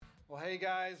Well, hey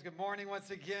guys, good morning once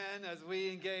again as we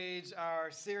engage our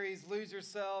series, Lose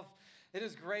Yourself. It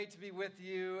is great to be with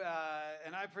you,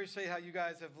 and I appreciate how you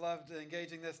guys have loved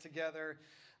engaging this together.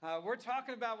 We're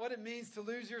talking about what it means to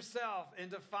lose yourself and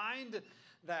to find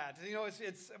that. You know,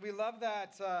 we love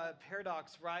that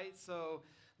paradox, right? So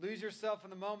lose yourself in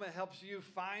the moment helps you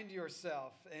find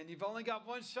yourself, and you've only got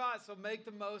one shot, so make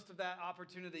the most of that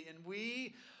opportunity. And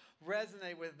we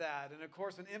resonate with that. And of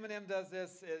course, when Eminem does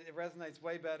this, it resonates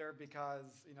way better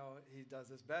because, you know, he does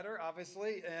this better,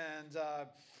 obviously. And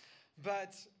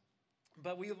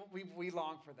but we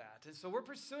long for that. And so we're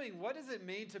pursuing, what does it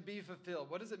mean to be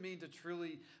fulfilled? What does it mean to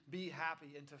truly be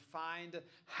happy and to find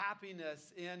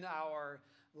happiness in our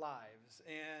lives?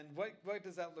 And what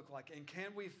does that look like? And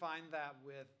can we find that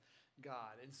with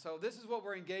God? And so this is what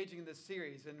we're engaging in this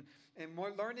series. And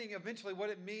we're learning eventually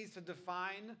what it means to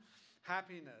define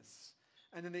happiness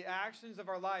and then the actions of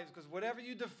our lives, because whatever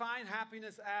you define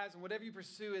happiness as and whatever you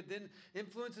pursue, it then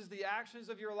influences the actions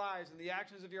of your lives and the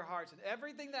actions of your hearts, and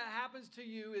everything that happens to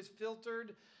you is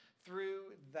filtered through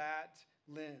that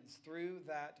lens, through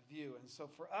that view. And so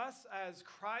for us as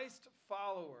Christ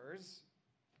followers,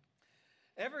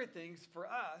 everything for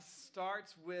us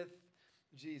starts with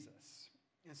Jesus.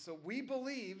 And so we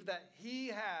believe that he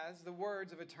has the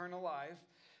words of eternal life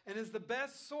and is the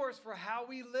best source for how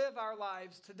we live our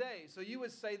lives today. So you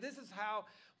would say this is how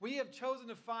we have chosen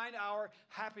to find our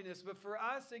happiness. But for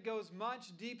us, it goes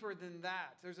much deeper than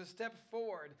that. There's a step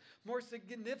forward. More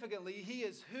significantly, he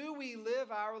is who we live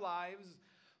our lives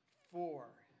for.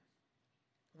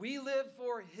 We live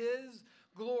for his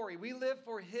glory. We live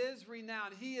for his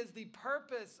renown. He is the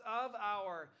purpose of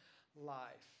our life.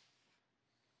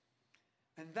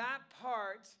 And that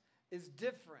part is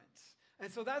different.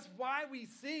 And so that's why we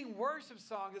sing worship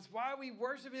songs. It's why we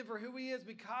worship him for who he is,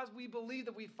 because we believe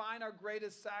that we find our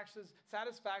greatest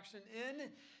satisfaction in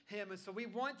him. And so we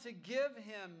want to give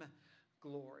him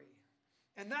glory.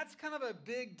 And that's kind of a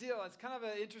big deal. It's kind of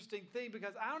an interesting thing,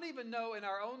 because I don't even know in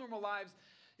our own normal lives,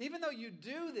 even though you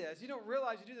do this, you don't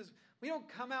realize you do this, we don't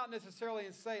come out necessarily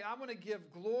and say, I'm going to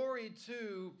give glory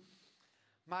to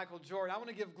Michael Jordan. I want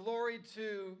to give glory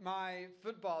to my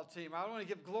football team. I want to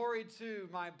give glory to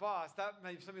my boss. That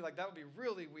may something like that would be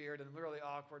really weird and really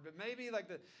awkward. But maybe like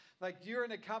you're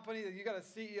in a company that you got a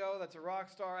CEO that's a rock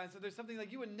star, and so there's something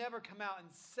like you would never come out and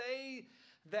say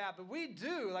that, but we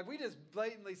do. Like we just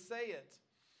blatantly say it.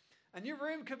 And your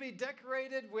room could be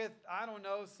decorated with, I don't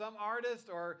know, some artist,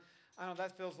 or I don't know,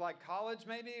 that feels like college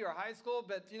maybe or high school,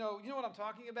 but you know what I'm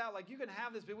talking about? Like you can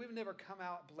have this, but we've never come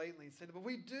out blatantly and said it, but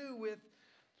we do with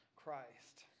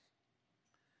Christ.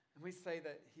 And we say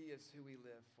that he is who we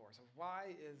live for. So why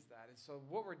is that? And so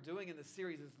what we're doing in the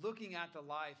series is looking at the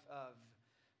life of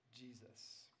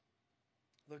Jesus.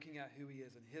 Looking at who he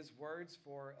is and his words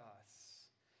for us.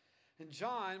 And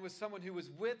John was someone who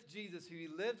was with Jesus, who he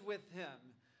lived with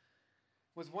him,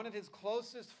 was one of his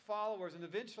closest followers, and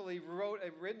eventually wrote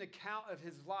a written account of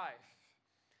his life.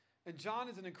 And John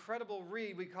is an incredible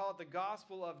read. We call it the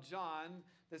Gospel of John,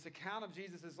 this account of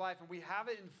Jesus' life. And we have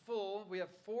it in full. We have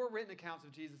 4 written accounts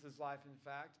of Jesus' life, in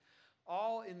fact,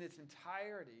 all in its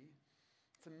entirety.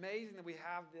 It's amazing that we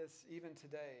have this even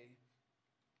today.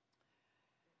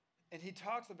 And he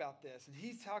talks about this, and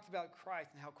he talks about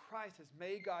Christ and how Christ has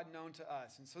made God known to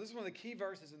us. And so this is one of the key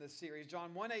verses in this series.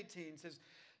 John 1:18 says,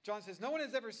 John says, no one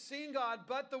has ever seen God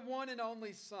but the one and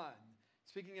only Son.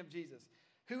 Speaking of Jesus,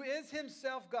 who is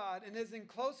himself God and is in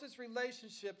closest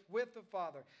relationship with the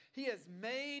Father. He has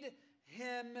made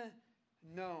him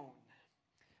known.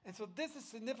 And so this is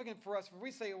significant for us when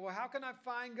we say, well, how can I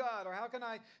find God? Or how can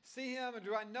I see him? And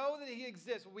do I know that he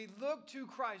exists? Well, we look to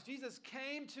Christ. Jesus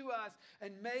came to us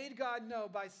and made God known.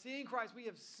 By seeing Christ, we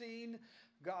have seen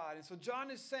God. And so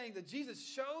John is saying that Jesus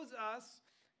shows us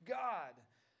God.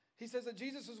 He says that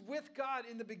Jesus was with God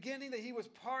in the beginning, that he was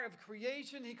part of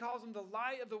creation. He calls him the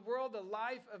light of the world, the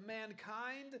life of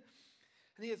mankind.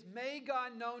 And he has made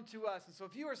God known to us. And so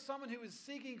if you are someone who is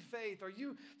seeking faith, or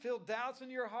you feel doubts in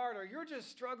your heart, or you're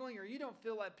just struggling, or you don't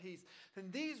feel at peace,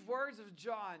 then these words of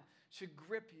John should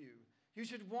grip you. You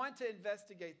should want to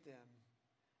investigate them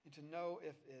and to know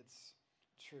if it's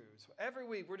true. So every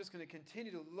week, we're just going to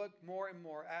continue to look more and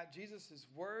more at Jesus'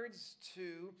 words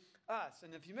to us.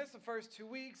 And if you missed the first 2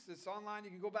 weeks, it's online. You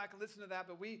can go back and listen to that.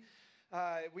 But we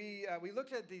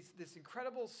looked at this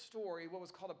incredible story, what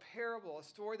was called a parable, a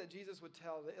story that Jesus would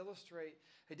tell to illustrate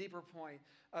a deeper point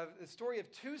of the story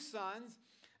of 2 sons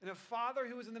and a father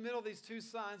who was in the middle of these 2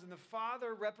 sons, and the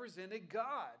father represented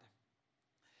God.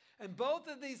 And both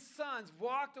of these sons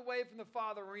walked away from the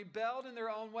father and rebelled in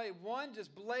their own way. One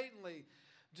just blatantly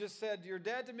just said, "You're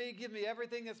dead to me, give me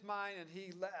everything that's mine," and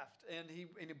he left. And he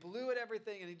blew at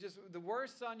everything, and he just, the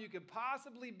worst son you could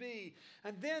possibly be.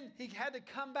 And then he had to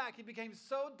come back. He became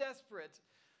so desperate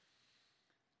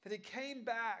that he came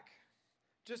back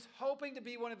just hoping to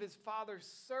be one of his father's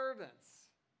servants.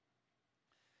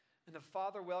 And the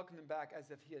father welcomed him back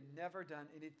as if he had never done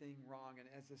anything wrong. And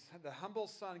as the humble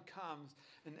son comes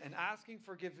and asking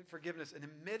forgiveness and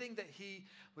admitting that he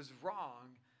was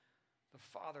wrong, the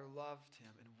father loved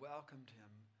him and welcomed him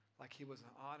like he was an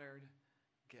honored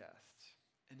guest.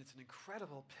 And it's an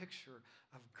incredible picture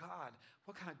of God.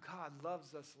 What kind of God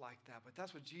loves us like that? But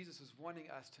that's what Jesus is wanting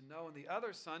us to know. And the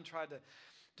other son tried to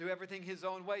do everything his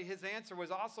own way. His answer was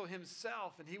also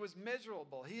himself, and he was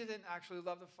miserable. He didn't actually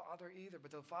love the Father either,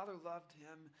 but the Father loved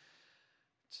him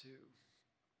too.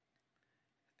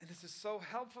 And this is so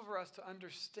helpful for us to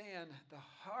understand the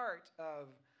heart of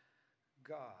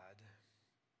God.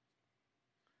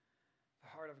 The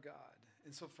heart of God.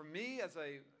 And so for me,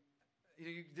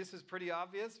 this is pretty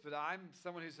obvious, but I'm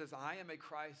someone who says, I am a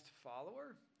Christ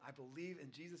follower. I believe in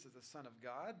Jesus as the Son of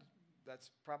God.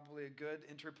 That's probably a good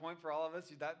entry point for all of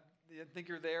us. You think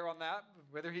you're there on that,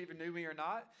 whether he even knew me or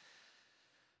not.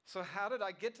 So how did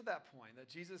I get to that point, that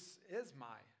Jesus is my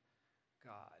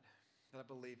God, that I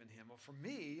believe in him? Well, for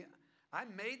me, I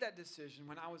made that decision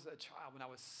when I was a child, when I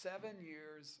was 7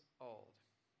 years old.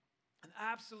 And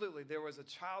absolutely, there was a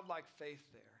childlike faith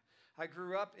there. I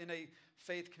grew up in a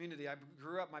faith community. I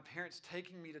grew up, my parents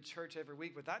taking me to church every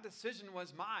week, but that decision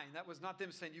was mine. That was not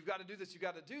them saying, you've got to do this, you've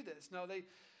got to do this. No,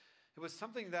 it was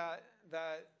something that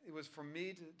it was for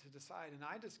me to decide. And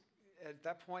I just, at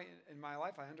that point in my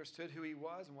life, I understood who he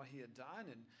was and what he had done.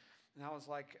 And I was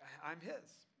like, I'm his.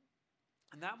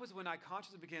 And that was when I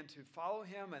consciously began to follow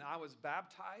him, and I was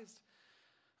baptized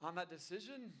on that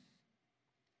decision.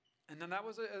 And then that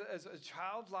was a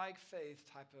childlike faith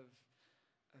type of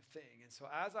thing. And so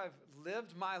as I've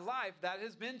lived my life, that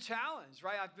has been challenged,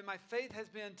 right? My faith has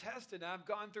been tested, and I've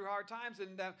gone through hard times,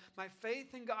 and my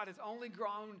faith in God has only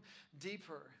grown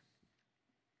deeper.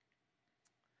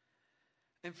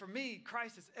 And for me,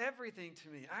 Christ is everything to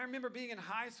me. I remember being in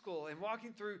high school and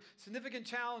walking through significant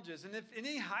challenges. And if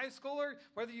any high schooler,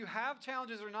 whether you have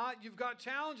challenges or not, you've got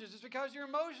challenges just because your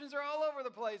emotions are all over the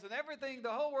place and everything,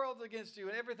 the whole world's against you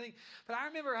and everything. But I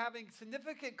remember having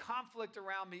significant conflict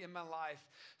around me in my life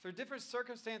through different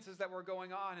circumstances that were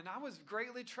going on. And I was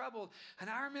greatly troubled. And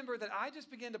I remember that I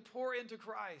just began to pour into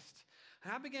Christ.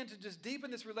 And I began to just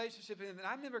deepen this relationship. And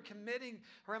I remember committing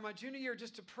around my junior year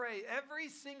just to pray every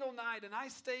single night. And I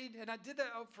stayed, and I did that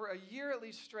for a year at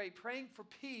least straight, praying for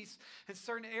peace in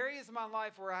certain areas of my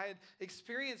life where I had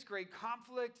experienced great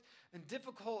conflict and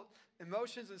difficult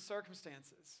emotions and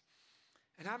circumstances.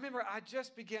 And I remember I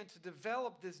just began to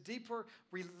develop this deeper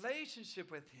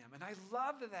relationship with him. And I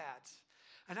loved that.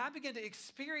 And I began to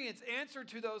experience answer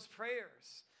to those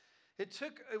prayers.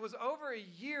 It was over a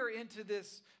year into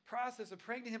this process of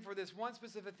praying to him for this one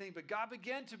specific thing, but God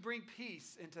began to bring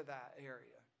peace into that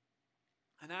area.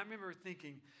 And I remember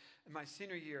thinking in my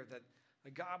senior year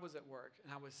that God was at work,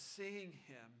 and I was seeing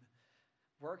him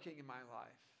working in my life.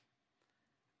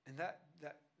 And that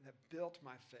built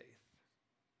my faith.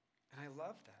 And I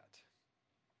love that.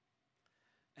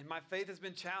 And my faith has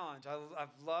been challenged. I've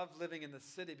loved living in the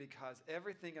city because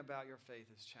everything about your faith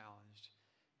is challenged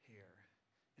here.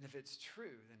 And if it's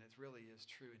true, then it really is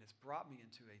true. And it's brought me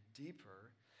into a deeper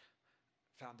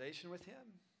foundation with him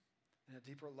and a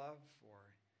deeper love for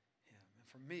him. And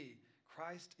for me,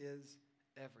 Christ is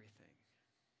everything.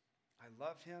 I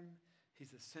love him. He's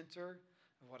the center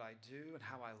of what I do and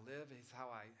how I live. He's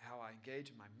how I engage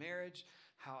in my marriage,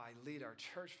 how I lead our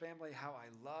church family, how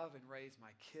I love and raise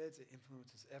my kids. It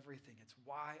influences everything. It's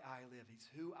why I live. He's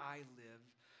who I live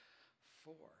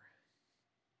for.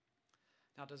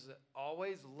 Now, does it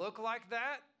always look like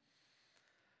that?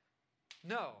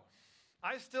 No.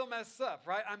 I still mess up,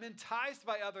 right? I'm enticed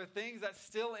by other things that's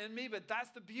still in me, but that's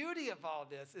the beauty of all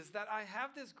this, is that I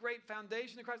have this great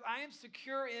foundation in Christ. I am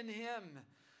secure in him.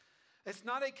 It's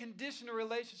not a conditional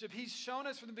relationship. He's shown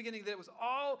us from the beginning that it was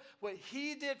all what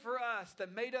he did for us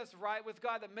that made us right with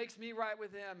God, that makes me right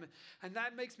with him. And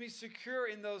that makes me secure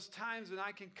in those times when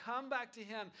I can come back to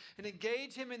him and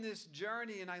engage him in this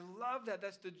journey. And I love that.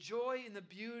 That's the joy and the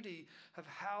beauty of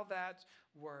how that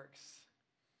works.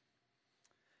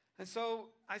 And so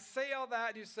I say all that,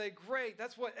 and you say, great,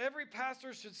 that's what every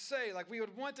pastor should say. Like, we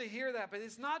would want to hear that. But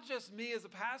it's not just me as a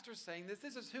pastor saying this.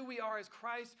 This is who we are as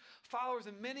Christ followers.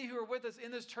 And many who are with us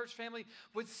in this church family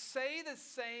would say the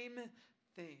same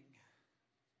thing.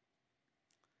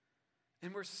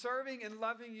 And we're serving and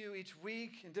loving you each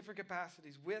week in different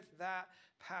capacities with that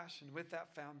passion, with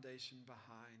that foundation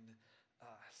behind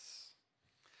us.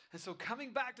 And so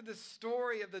coming back to the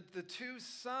story of the two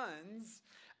sons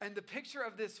and the picture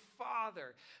of this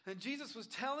father, and Jesus was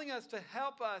telling us to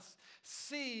help us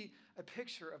see a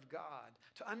picture of God,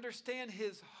 to understand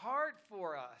his heart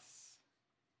for us.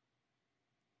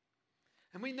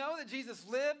 And we know that Jesus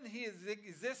lived and he has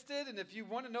existed, and if you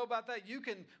want to know about that, you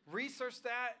can research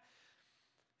that.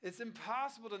 It's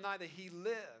impossible to deny that he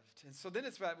lived. And so then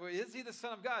it's about, well, is he the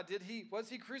Son of God? Was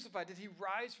he crucified? Did he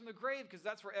rise from the grave? Because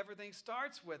that's where everything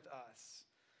starts with us.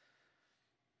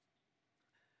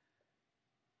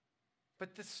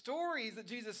 But the stories that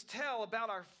Jesus tells about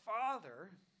our Father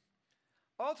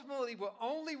ultimately will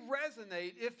only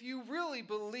resonate if you really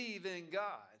believe in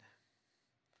God.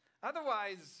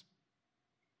 Otherwise,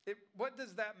 what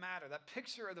does that matter? That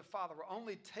picture of the Father will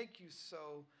only take you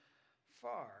so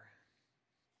far.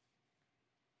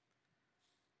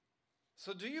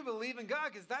 So do you believe in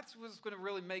God? Because that's what's going to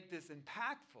really make this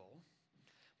impactful.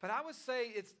 But I would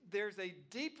say there's a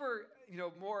deeper,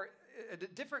 a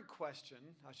different question,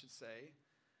 I should say,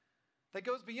 that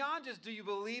goes beyond just do you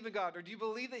believe in God or do you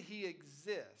believe that he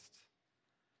exists?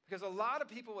 Because a lot of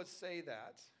people would say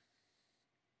that.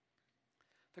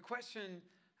 The question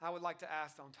I would like to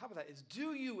ask on top of that is,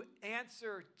 do you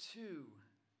answer to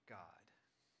God?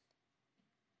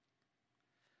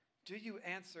 Do you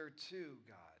answer to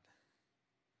God?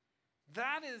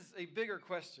 That is a bigger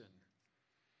question.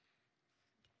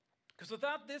 Because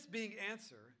without this being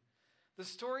answered, the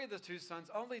story of the two sons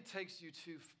only takes you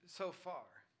so far.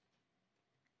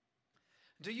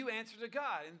 Do you answer to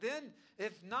God? And then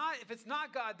if it's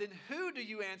not God, then who do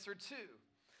you answer to?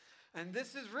 And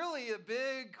this is really a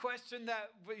big question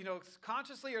that,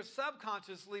 consciously or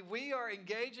subconsciously, we are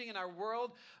engaging in our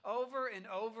world over and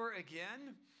over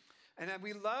again. And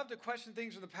we love to question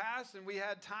things from the past, and we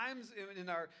had times in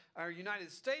our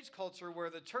United States culture where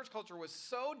the church culture was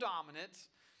so dominant,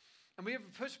 and we have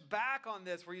pushed back on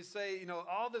this where you say,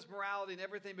 all this morality and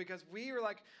everything, because we were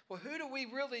like, well, who do we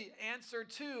really answer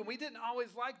to? And we didn't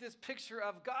always like this picture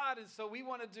of God, and so we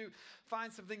wanted to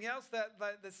find something else that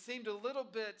seemed a little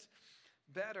bit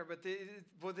better. But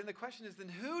then the question is, then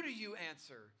who do you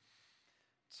answer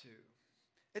to?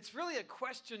 It's really a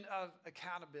question of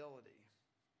accountability.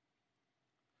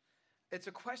 It's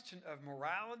a question of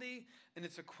morality, and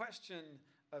it's a question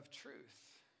of truth.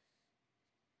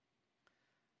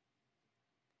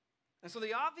 And so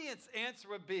the obvious answer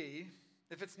would be,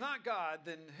 if it's not God,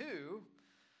 then who?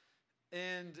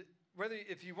 And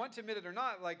if you want to admit it or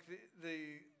not, like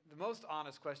the most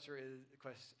honest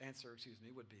answer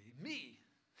would be me.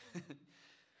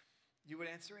 You would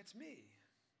answer, it's me.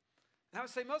 And I would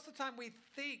say most of the time we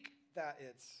think that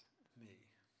it's me.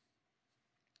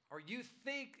 Or you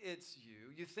think it's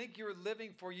you. You think you're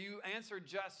living for you. Answer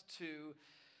just to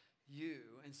you.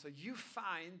 And so you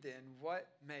find then what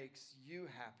makes you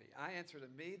happy. I answer to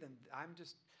me,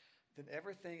 then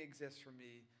everything exists for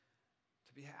me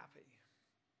to be happy.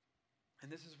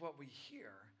 And this is what we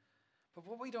hear. But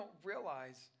what we don't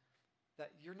realize,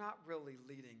 that you're not really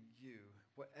leading you.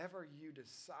 Whatever you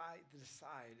decide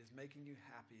is making you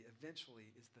happy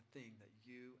eventually is the thing that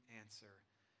you answer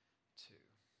to.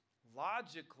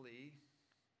 Logically,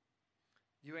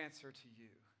 you answer to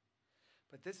you.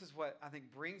 But this is what I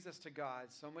think brings us to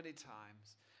God so many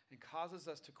times and causes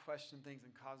us to question things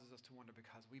and causes us to wonder,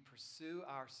 because we pursue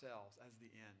ourselves as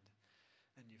the end.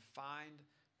 And you find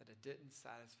that it didn't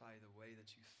satisfy the way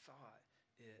that you thought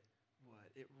it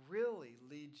would. It really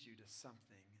leads you to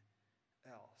something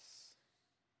else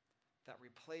that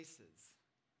replaces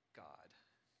God.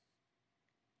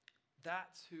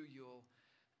 That's who you'll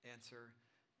answer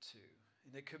to.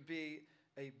 And it could be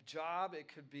a job,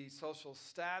 it could be social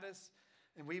status,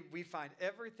 and we find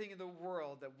everything in the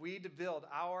world that we build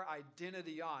our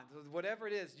identity on. So whatever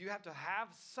it is, you have to have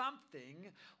something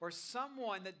or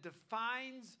someone that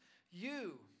defines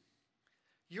you.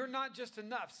 You're not just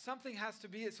enough. Something has to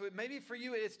be it. So maybe for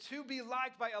you it's to be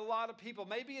liked by a lot of people.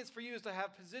 Maybe it's for you is to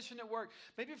have position at work.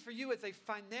 Maybe for you it's a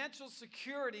financial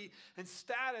security and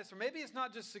status. Or maybe it's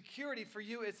not just security. For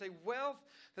you it's a wealth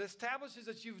that establishes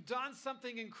that you've done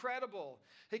something incredible.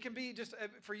 It can be just,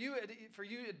 for you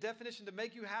a definition to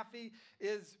make you happy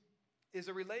is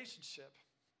a relationship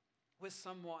with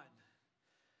someone.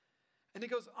 And it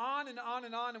goes on and on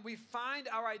and on, and we find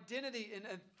our identity in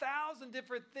 1,000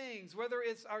 different things, whether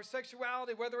it's our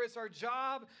sexuality, whether it's our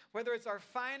job, whether it's our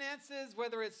finances,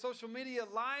 whether it's social media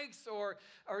likes or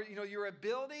your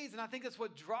abilities. And I think that's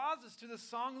what draws us to the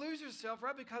song Lose Yourself,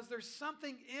 right? Because there's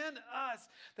something in us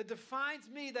that defines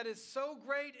me that is so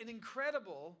great and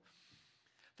incredible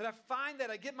that I find that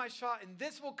I get my shot and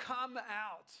this will come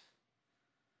out.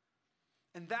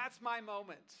 And that's my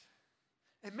moment.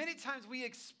 And many times we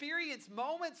experience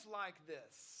moments like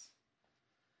this,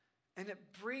 and it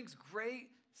brings great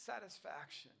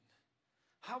satisfaction.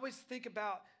 I always think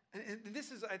about, and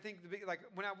this is, I think, the big, like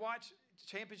when I watch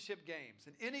championship games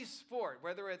in any sport,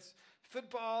 whether it's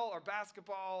football or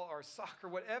basketball or soccer,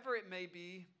 whatever it may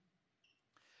be,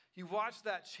 you watch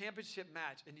that championship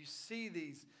match and you see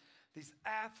these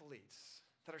athletes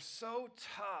that are so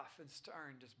tough and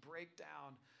stern just break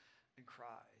down and cry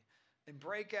and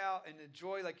break out and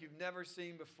enjoy like you've never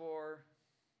seen before.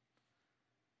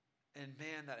 And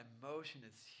man, that emotion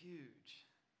is huge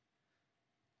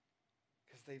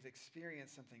because they've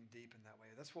experienced something deep in that way.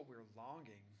 That's what we're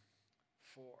longing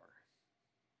for.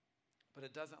 But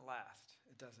it doesn't last.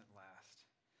 It doesn't last.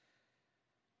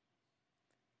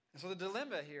 And so the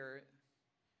dilemma here,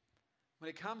 when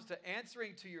it comes to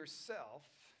answering to yourself,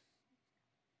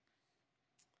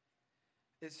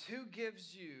 is who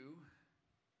gives you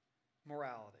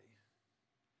morality?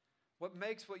 What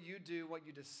makes what you do, what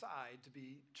you decide to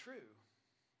be true?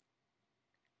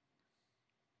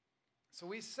 So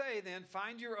we say then,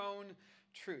 find your own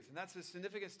truth. And that's a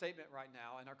significant statement right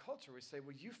now in our culture. We say,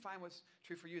 well, you find what's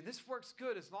true for you. And this works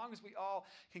good as long as we all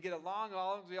can get along, as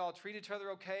long as we all treat each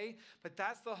other okay. But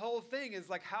that's the whole thing, is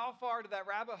like, how far to that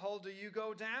rabbit hole do you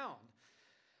go down?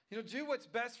 Do what's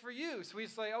best for you. So we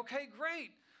say, okay,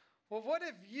 great. Well, what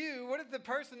if the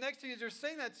person next to you you're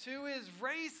saying that to is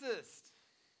racist?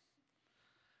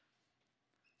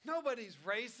 Nobody's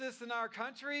racist in our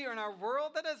country or in our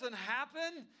world. That doesn't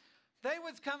happen. They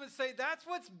would come and say, that's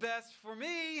what's best for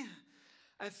me.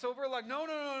 And so we're like, no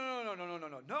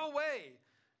way.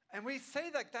 And we say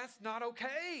that that's not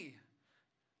okay.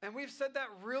 And we've said that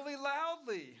really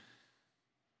loudly.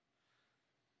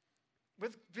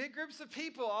 With big groups of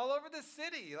people all over the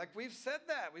city. Like we've said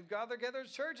that. We've gathered together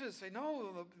as churches. Say,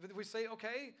 no. We say,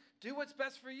 okay, do what's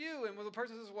best for you. And when the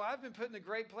person says, well, I've been put in a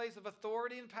great place of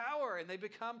authority and power. And they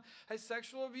become a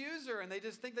sexual abuser. And they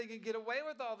just think they can get away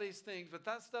with all these things. But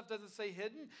that stuff doesn't stay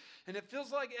hidden. And it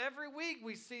feels like every week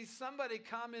we see somebody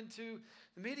come into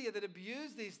the media that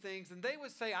abuse these things. And they would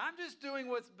say, I'm just doing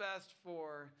what's best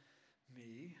for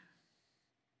me.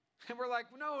 And we're like,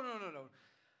 no.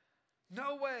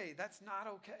 No way, that's not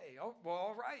okay. Oh, well,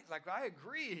 all right, like I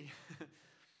agree.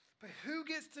 But who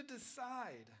gets to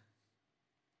decide?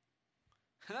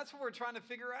 And that's what we're trying to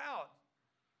figure out.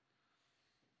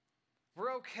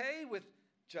 We're okay with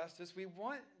justice. We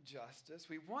want justice.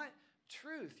 We want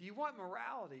truth. You want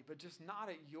morality, but just not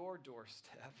at your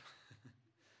doorstep.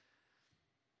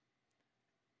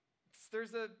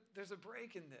 There's a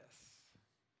break in this.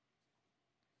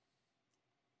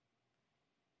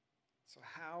 So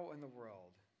how in the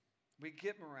world? We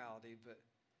get morality, but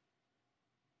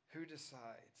who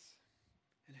decides?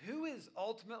 And who is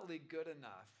ultimately good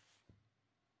enough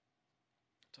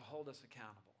to hold us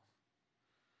accountable?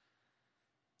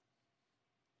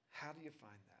 How do you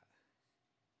find that?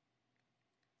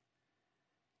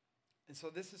 And so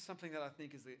this is something that I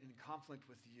think is in conflict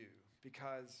with you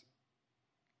because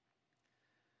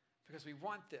we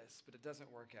want this, but it doesn't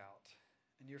work out.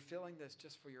 And you're feeling this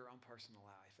just for your own personal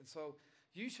life. And so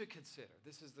you should consider,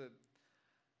 this is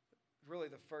really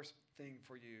the first thing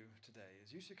for you today,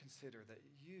 is you should consider that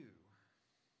you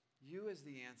as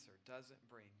the answer doesn't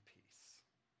bring peace.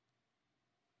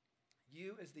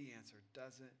 You as the answer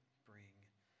doesn't bring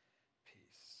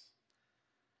peace.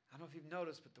 I don't know if you've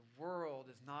noticed, but the world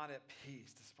is not at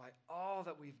peace despite all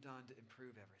that we've done to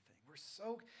improve everything. We're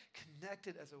so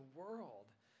connected as a world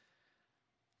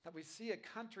that we see a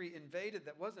country invaded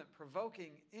that wasn't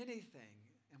provoking anything,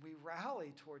 and we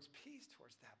rally towards peace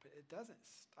towards that, but it doesn't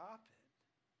stop it.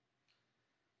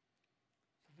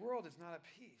 The world is not at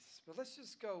peace, but let's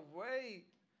just go way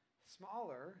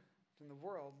smaller than the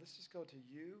world. Let's just go to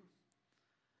you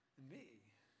and me.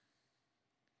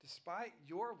 Despite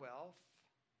your wealth,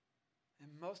 and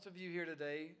most of you here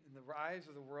today, in the eyes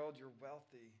of the world, you're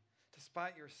wealthy.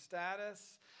 Despite your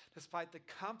status, despite the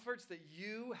comforts that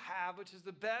you have, which is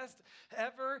the best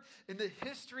ever in the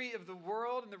history of the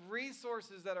world and the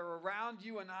resources that are around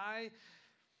you and I,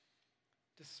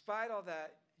 despite all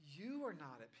that, you are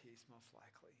not at peace, most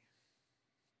likely.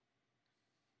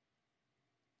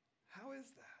 How is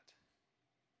that?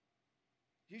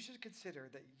 You should consider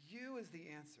that you as the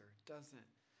answer doesn't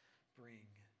bring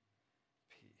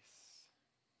peace.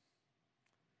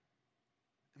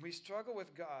 And we struggle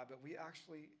with God, but we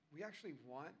actually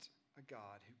want a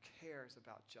God who cares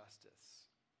about justice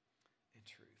and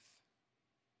truth.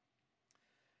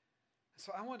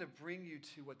 So I want to bring you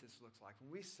to what this looks like.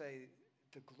 When we say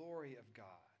the glory of God,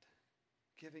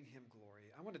 giving him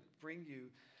glory, I want to bring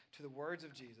you to the words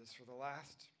of Jesus for the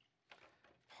last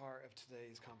part of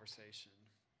today's conversation.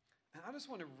 And I just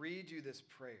want to read you this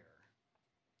prayer.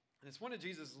 And it's one of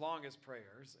Jesus' longest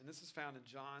prayers, and this is found in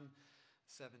John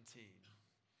 17.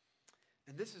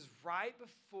 And this is right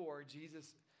before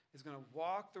Jesus is going to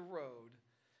walk the road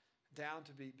down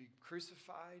to be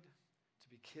crucified, to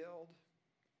be killed,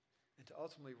 and to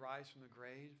ultimately rise from the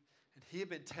grave. And he had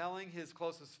been telling his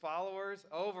closest followers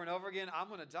over and over again, I'm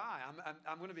going to die.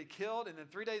 I'm going to be killed. And then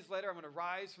 3 days later, I'm going to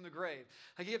rise from the grave.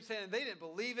 Like he kept saying, they didn't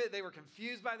believe it. They were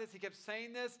confused by this. He kept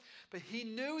saying this. But he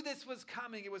knew this was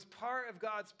coming. It was part of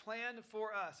God's plan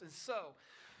for us. And so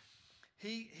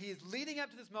he is leading up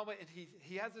to this moment, and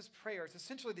he has this prayer. It's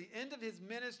essentially the end of his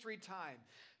ministry time.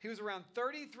 He was around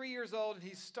 33 years old, and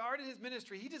he started his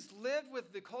ministry. He just lived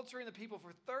with the culture and the people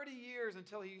for 30 years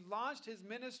until he launched his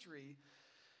ministry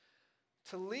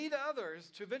to lead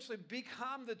others to eventually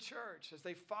become the church as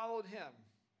they followed him.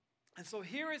 And so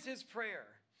here is his prayer.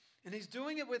 And he's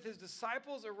doing it with his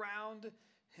disciples around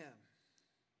him.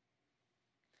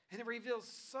 And it reveals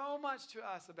so much to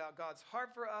us about God's heart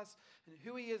for us and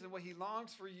who he is and what he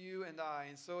longs for you and I.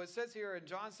 And so it says here in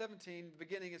John 17, the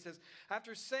beginning, it says,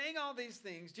 after saying all these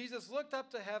things, Jesus looked up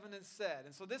to heaven and said.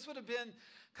 And so this would have been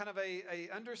kind of a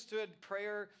understood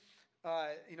prayer,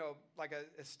 like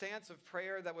a stance of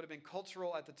prayer that would have been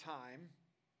cultural at the time.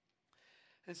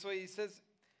 And so he says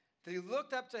that he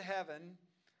looked up to heaven.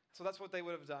 So that's what they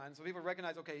would have done. So people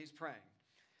recognize, okay, he's praying.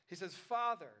 He says,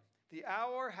 Father, the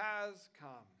hour has come.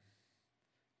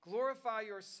 Glorify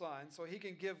your Son so he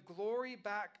can give glory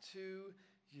back to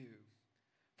you.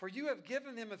 For you have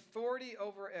given him authority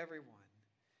over everyone.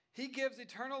 He gives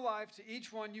eternal life to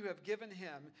each one you have given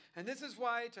him. And this is the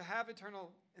way to have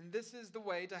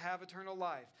eternal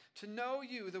life. To know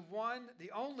you, the one,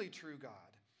 the only true God,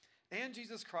 and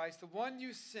Jesus Christ, the one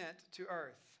you sent to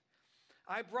earth.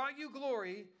 I brought you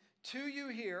glory to you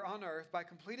here on earth by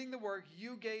completing the work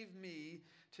you gave me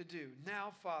to do.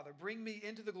 Now, Father, bring me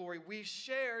into the glory we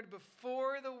shared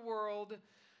before the world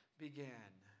began.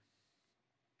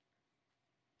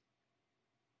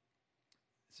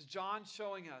 This is John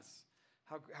showing us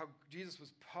how Jesus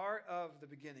was part of the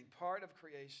beginning, part of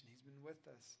creation. He's been with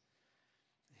us.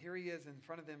 And here he is in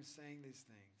front of them saying these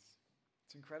things.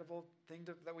 It's an incredible thing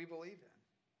that we believe in.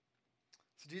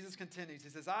 So Jesus continues. He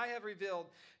says, I have revealed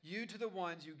you to the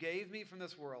ones you gave me from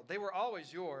this world. They were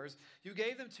always yours. You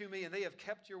gave them to me, and they have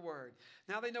kept your word.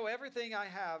 Now they know everything I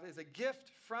have is a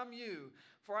gift from you,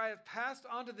 for I have passed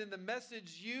on to them the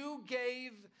message you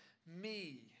gave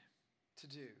me to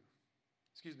do.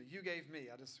 Excuse me, you gave me.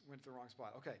 I just went to the wrong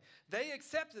spot. Okay. They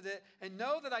accepted it and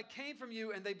know that I came from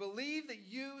you, and they believe that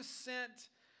you sent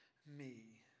me.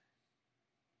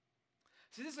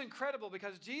 See, this is incredible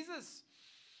because Jesus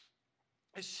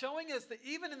is showing us that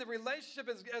even in the relationship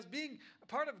as being a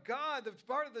part of God, the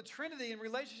part of the Trinity in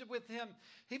relationship with him,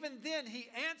 even then he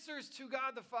answers to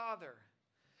God the Father.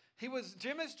 He was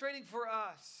demonstrating for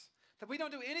us that we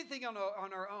don't do anything on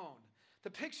our own. The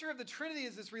picture of the Trinity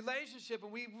is this relationship,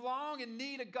 and we long and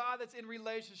need a God that's in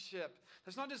relationship.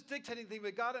 That's not just dictating things,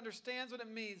 but God understands what it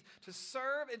means to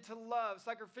serve and to love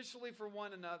sacrificially for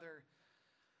one another.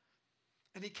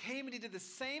 And he came and he did the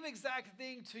same exact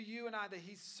thing to you and I, that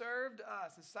he served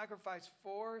us and sacrificed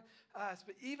for us.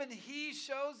 But even he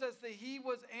shows us that he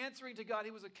was answering to God.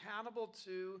 He was accountable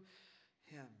to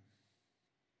him.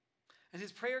 And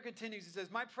his prayer continues. He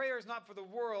says, my prayer is not for the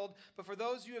world, but for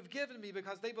those you have given me,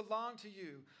 because they belong to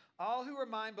you. All who are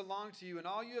mine belong to you, and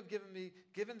all you have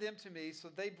given them to me, so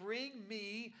they bring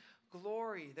me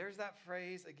glory. There's that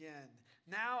phrase again.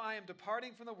 Now I am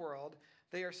departing from the world.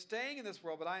 They are staying in this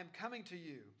world, but I am coming to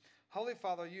you. Holy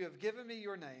Father, you have given me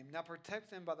your name. Now protect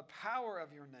them by the power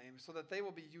of your name, so that they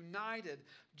will be united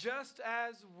just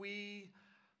as we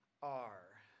are.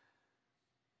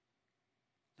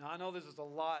 Now, I know this is a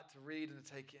lot to read and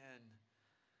to take in.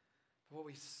 But what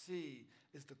we see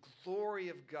is the glory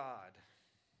of God.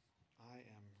 I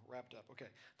am wrapped up. Okay.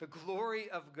 The glory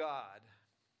of God.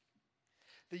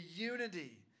 The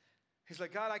unity. He's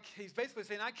like, God, he's basically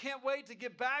saying, I can't wait to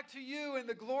get back to you and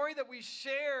the glory that we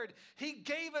shared. He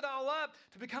gave it all up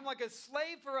to become like a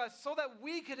slave for us so that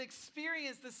we could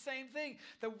experience the same thing,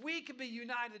 that we could be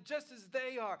united just as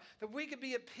they are, that we could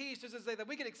be at peace just as they are, that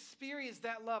we could experience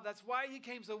that love. That's why he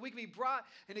came, so we could be brought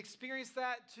and experience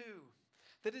that too.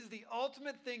 That is the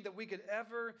ultimate thing that we could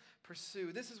ever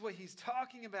pursue. This is what he's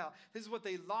talking about. This is what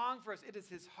they long for us. It is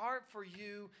his heart for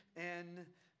you and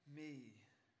me.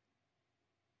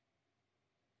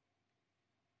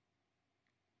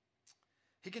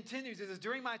 He continues, he says,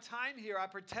 during my time here, I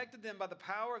protected them by the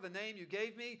power of the name you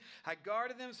gave me. I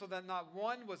guarded them so that not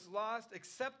one was lost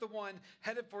except the one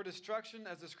headed for destruction,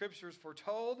 as the scriptures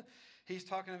foretold. He's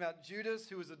talking about Judas,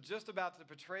 who was just about to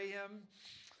betray him.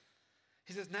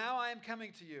 He says, now I am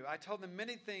coming to you. I told them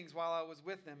many things while I was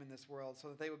with them in this world so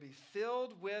that they would be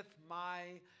filled with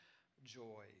my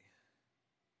joy.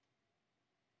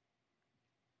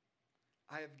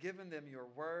 I have given them your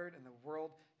word, and the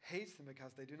world hates them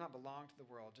because they do not belong to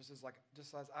the world, just as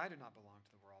I do not belong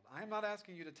to the world. I am not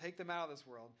asking you to take them out of this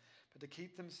world, but to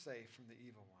keep them safe from the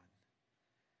evil one.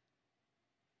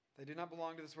 They do not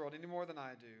belong to this world any more than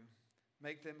I do.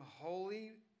 Make them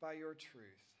holy by your truth.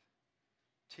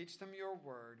 Teach them your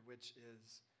word, which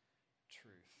is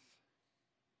truth.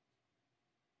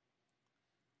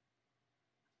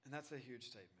 And that's a huge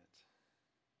statement.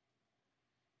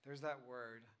 There's that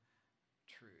word,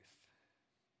 truth.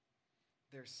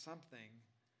 There's something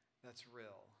that's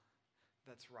real,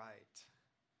 that's right.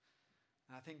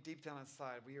 And I think deep down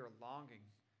inside, we are longing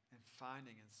and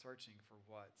finding and searching for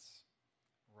what's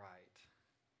right.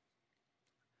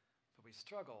 But we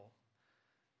struggle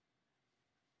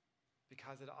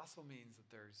because it also means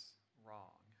that there's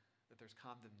wrong, that there's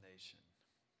condemnation.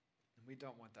 And we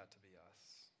don't want that to be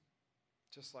us,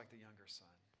 just like the younger son.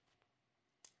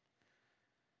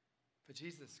 But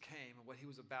Jesus came, and what he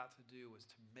was about to do was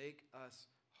to make us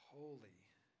holy,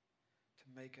 to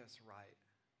make us right,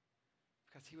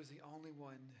 because he was the only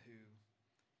one who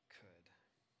could.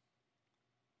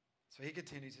 So he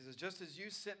continues, he says, just as you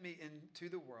sent me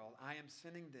into the world, I am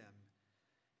sending them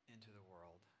into the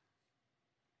world.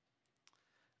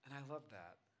 And I love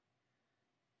that.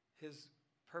 His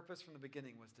purpose from the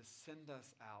beginning was to send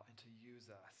us out and to use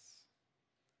us.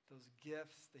 Those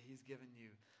gifts that he's given you,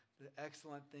 the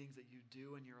excellent things that you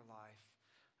do in your life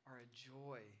are a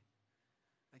joy,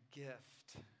 a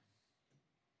gift.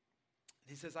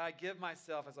 He says, I give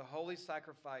myself as a holy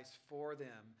sacrifice for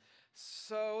them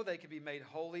so they can be made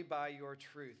holy by your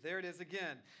truth. There it is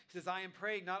again. He says, I am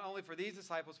praying not only for these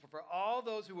disciples, but for all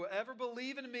those who will ever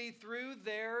believe in me through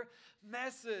their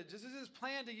message. This is his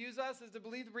plan to use us, is to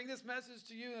bring this message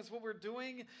to you. And that's what we're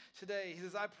doing today. He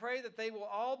says, I pray that they will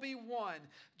all be one,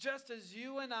 just as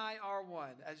you and I are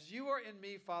one. As you are in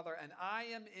me, Father, and I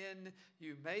am in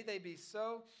you. May they be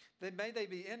so. May they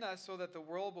be in us so that the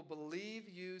world will believe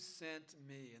you sent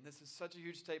me. And this is such a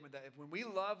huge statement that when we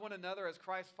love one another as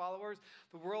Christ followers,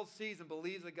 the world sees and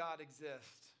believes that God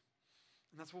exists.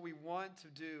 And that's what we want to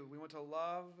do. We want to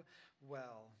love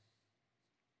well.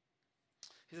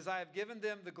 He says, I have given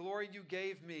them the glory you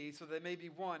gave me so they may be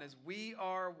one as we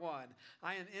are one.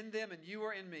 I am in them and you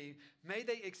are in me. May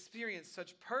they experience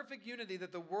such perfect unity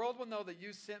that the world will know that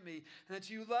you sent me and that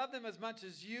you love them as much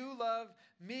as you love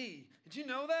me. Did you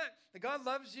know that? That God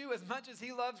loves you as much as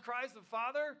he loves Christ the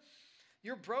Father?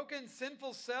 Your broken,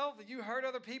 sinful self, that you hurt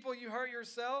other people, you hurt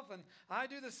yourself, and I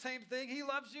do the same thing. He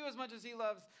loves you as much as he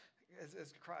loves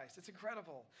as Christ. It's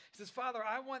incredible. He says, Father,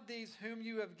 I want these whom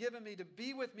you have given me to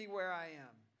be with me where I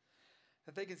am,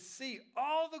 that they can see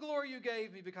all the glory you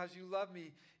gave me because you loved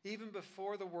me even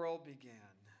before the world began.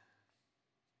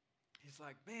 He's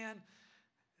like, man,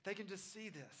 they can just see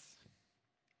this.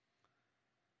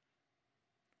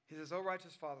 He says, oh,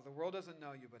 righteous Father, the world doesn't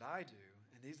know you, but I do,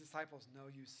 and these disciples know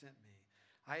you sent me.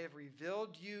 I have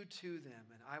revealed you to them,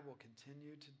 and I will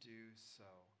continue to do so.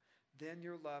 Then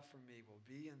your love for me will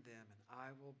be in them, and I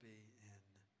will be in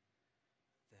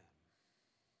them.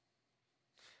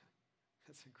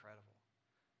 That's incredible.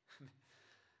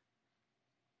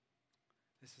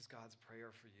 This is God's prayer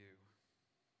for you.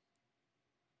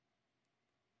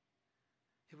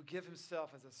 He would give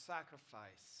himself as a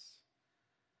sacrifice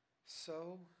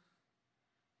so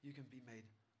you can be made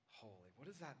holy. What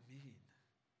does that mean?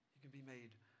 You can be made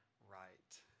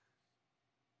right.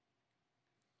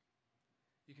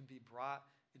 You can be brought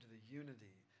into the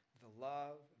unity, the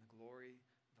love, and the glory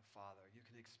of the Father. You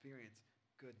can experience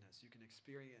goodness. You can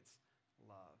experience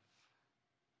love.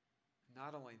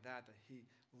 Not only that, that he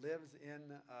lives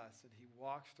in us and he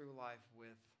walks through life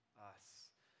with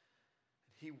us.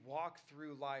 He walked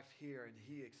through life here and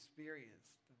he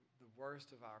experienced the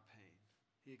worst of our pain.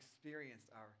 He experienced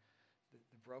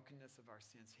the brokenness of our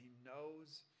sins. He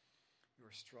knows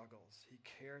your struggles. He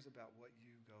cares about what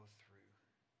you go through.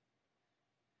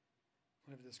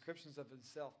 One of the descriptions of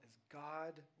himself is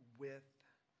God with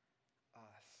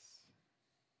us.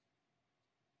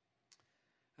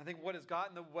 I think what has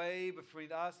gotten in the way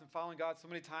between us and following God so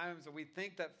many times that we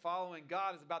think that following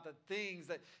God is about the things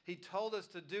that he told us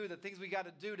to do, the things we got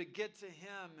to do to get to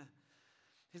him.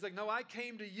 He's like, no, I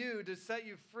came to you to set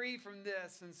you free from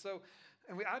this.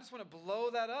 I just want to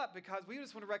blow that up because we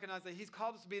just want to recognize that he's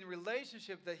called us to be in a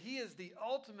relationship, that he is the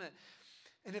ultimate.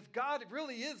 And if God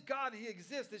really is God, he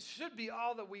exists, it should be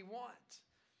all that we want.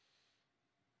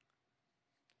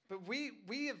 But we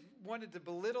have wanted to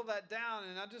belittle that down,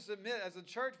 and I just admit, as a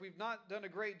church, we've not done a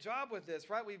great job with this,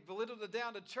 right? We've belittled it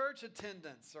down to church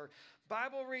attendance or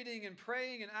Bible reading and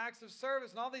praying and acts of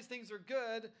service, and all these things are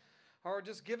good, or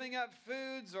just giving up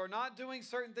foods or not doing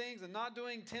certain things and not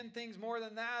doing 10 things more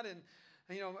than that, and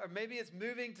or maybe it's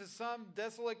moving to some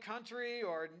desolate country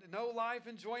or no life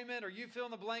enjoyment, or you fill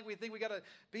in the blank. We think we got to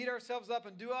beat ourselves up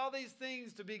and do all these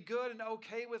things to be good and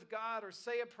okay with God, or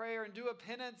say a prayer and do a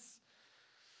penance.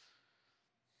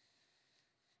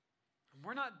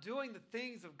 We're not doing the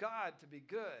things of God to be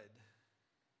good.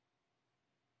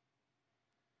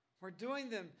 We're doing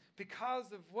them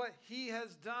because of what He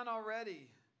has done already,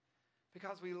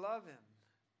 because we love Him.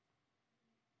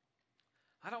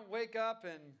 I don't wake up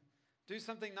and do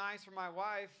something nice for my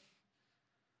wife,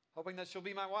 hoping that she'll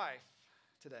be my wife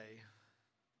today.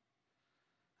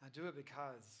 I do it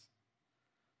because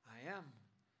I am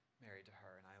married to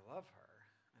her and I love her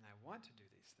and I want to do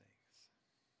these things.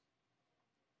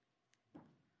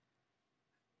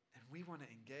 And we want to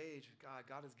engage with God.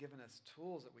 God has given us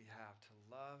tools that we have to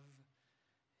love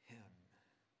Him,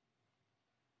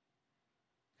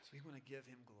 because we want to give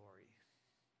Him glory.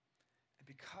 And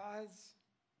because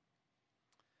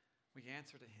we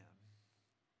answer to Him,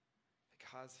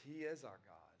 because He is our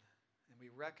God, and we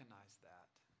recognize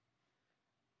that.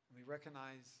 And we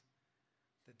recognize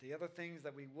that the other things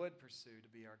that we would pursue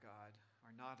to be our God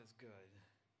are not as good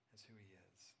as who He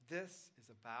is. This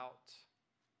is about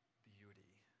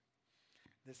beauty.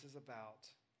 This is about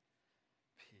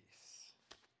peace.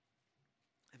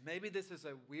 And maybe this is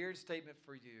a weird statement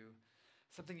for you,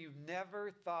 something you've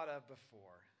never thought of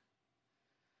before.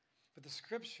 But the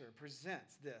Scripture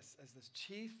presents this as the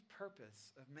chief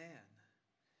purpose of man,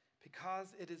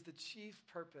 because it is the chief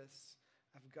purpose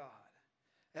of God.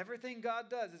 Everything God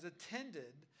does is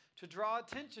intended to draw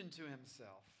attention to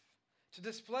Himself, to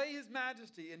display His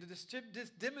majesty, and to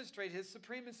demonstrate His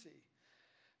supremacy.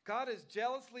 God is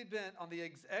jealously bent on the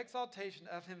exaltation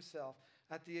of Himself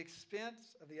at the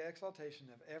expense of the exaltation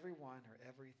of everyone or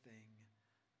everything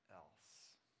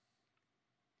else.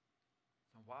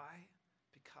 And why?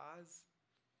 Because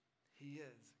He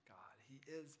is God. He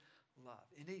is love.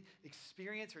 Any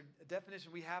experience or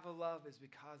definition we have of love is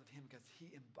because of Him, because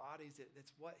He embodies it.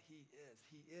 That's what He is.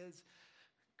 He is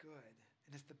good.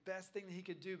 And it's the best thing that He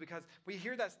could do, because we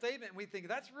hear that statement and we think,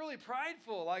 that's really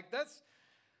prideful.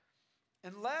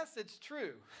 Unless it's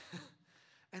true.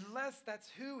 Unless that's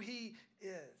who He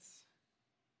is.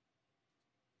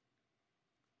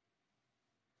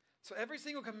 So every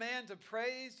single command to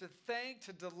praise, to thank,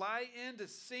 to delight in, to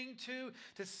sing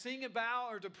to sing about,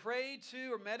 or to pray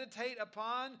to, or meditate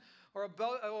upon, or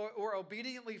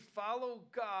obediently follow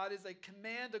God is a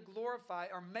command to glorify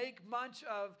or make much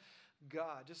of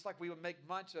God. Just like we would make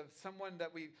much of someone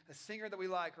a singer that we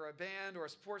like, or a band, or a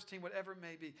sports team, whatever it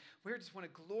may be. We just want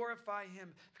to glorify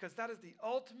Him, because that is the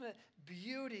ultimate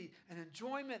beauty and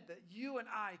enjoyment that you and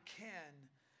I can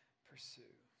pursue.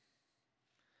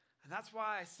 And that's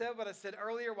why I said what I said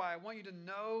earlier, why I want you to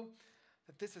know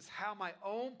that this is how my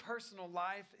own personal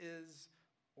life is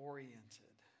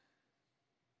oriented.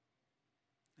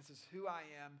 This is who I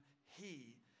am.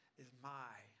 He is my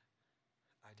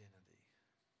identity.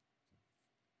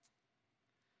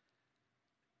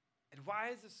 And why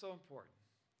is this so important?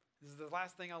 This is the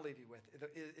last thing I'll leave you with.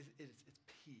 It's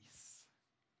peace.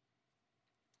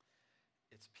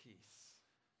 It's peace.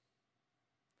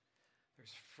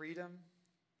 There's freedom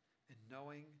in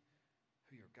knowing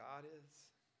who your God is,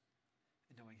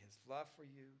 and knowing His love for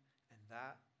you, and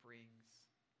that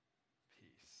brings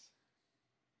peace.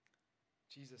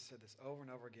 Jesus said this over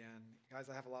and over again. Guys,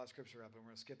 I have a lot of scripture up, and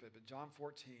we're going to skip it. But John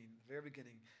 14, the very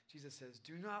beginning, Jesus says,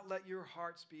 "Do not let your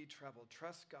hearts be troubled.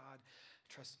 Trust God.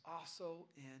 Trust also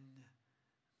in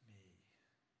me."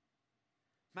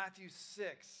 Matthew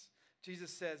 6,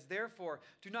 Jesus says, "Therefore,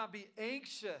 do not be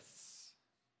anxious."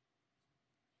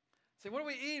 Say, what do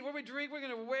we eat? What do we drink? We're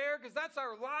going to wear? Because that's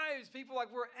our lives. People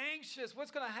we're anxious.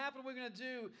 What's going to happen? What are we going to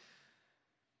do?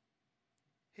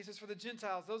 He says, for the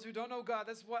Gentiles, those who don't know God,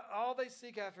 that's what all they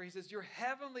seek after. He says, your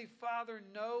heavenly Father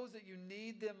knows that you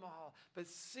need them all. But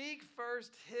seek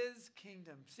first His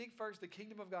kingdom. Seek first the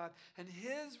kingdom of God and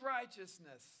His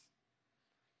righteousness.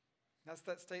 That's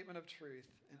that statement of truth.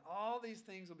 And all these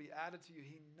things will be added to you.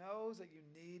 He knows that you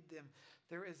need them.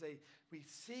 We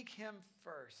seek Him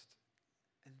first.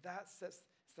 And that sets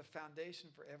the foundation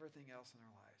for everything else in our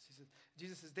lives.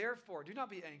 Jesus says, therefore, do not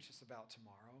be anxious about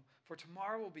tomorrow, for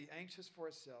tomorrow will be anxious for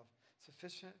itself.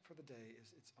 Sufficient for the day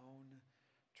is its own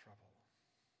trouble.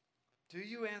 Do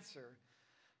you answer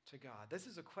to God? This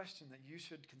is a question that you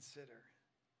should consider.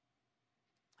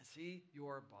 Is He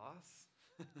your boss?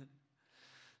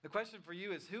 The question for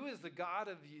you is, who is the God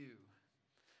of you?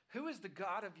 Who is the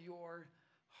God of your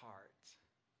heart?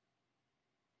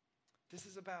 This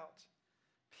is about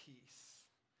peace,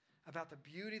 about the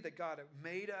beauty that God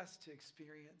made us to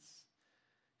experience.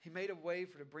 He made a way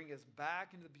to bring us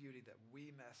back into the beauty that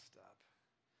we messed up.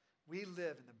 We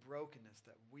live in the brokenness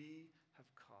that we have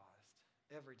caused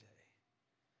every day.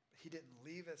 But he didn't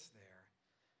leave us there.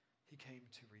 He came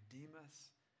to redeem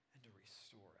us and to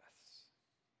restore us.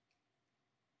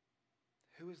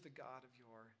 Who is the God of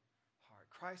your heart?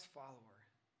 Christ follower.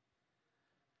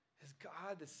 Is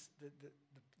God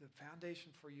the foundation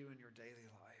for you in your daily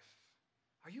life?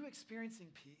 Are you experiencing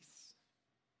peace?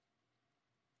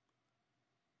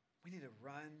 We need to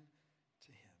run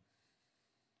to him.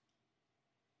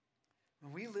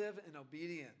 When we live in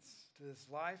obedience to this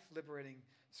life-liberating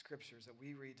scriptures that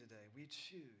we read today, we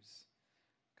choose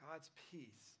God's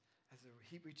peace.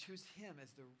 We choose him as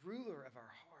the ruler of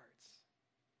our hearts.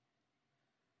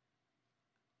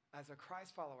 As a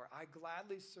Christ follower, I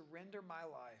gladly surrender my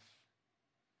life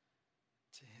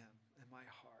to him and my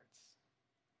heart.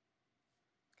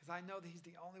 Because I know that he's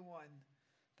the only one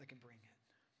that can bring it.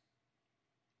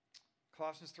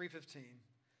 Colossians 3:15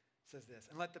 says this,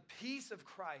 and let the peace of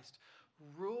Christ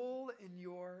rule in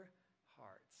your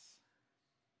hearts,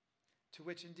 to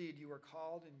which indeed you are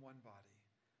called in one body,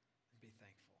 and be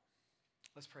thankful.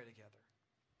 Let's pray together.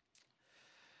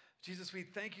 Jesus, we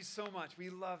thank you so much.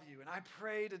 We love you. And I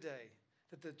pray today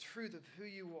that the truth of who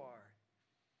you are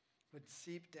would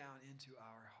seep down into our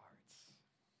hearts.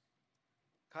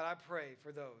 God, I pray for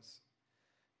us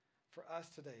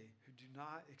today who do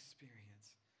not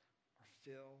experience or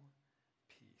feel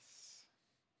peace.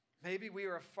 Maybe we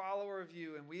are a follower of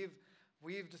you and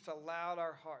we've just allowed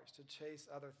our hearts to chase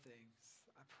other things.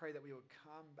 I pray that we would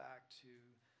come back to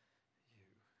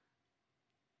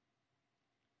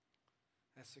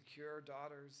as secure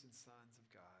daughters and sons of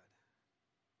God.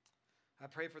 I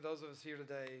pray for those of us here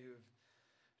today who have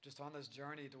just on this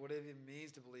journey to what it even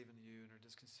means to believe in you and are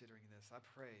just considering this. I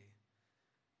pray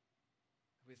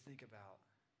that we think about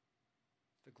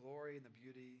the glory and the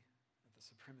beauty of the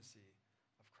supremacy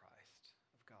of Christ,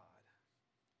 of God,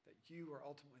 that you are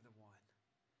ultimately the one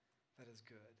that is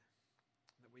good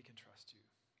and that we can trust you.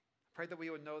 I pray that we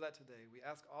would know that today. We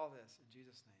ask all this in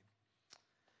Jesus' name.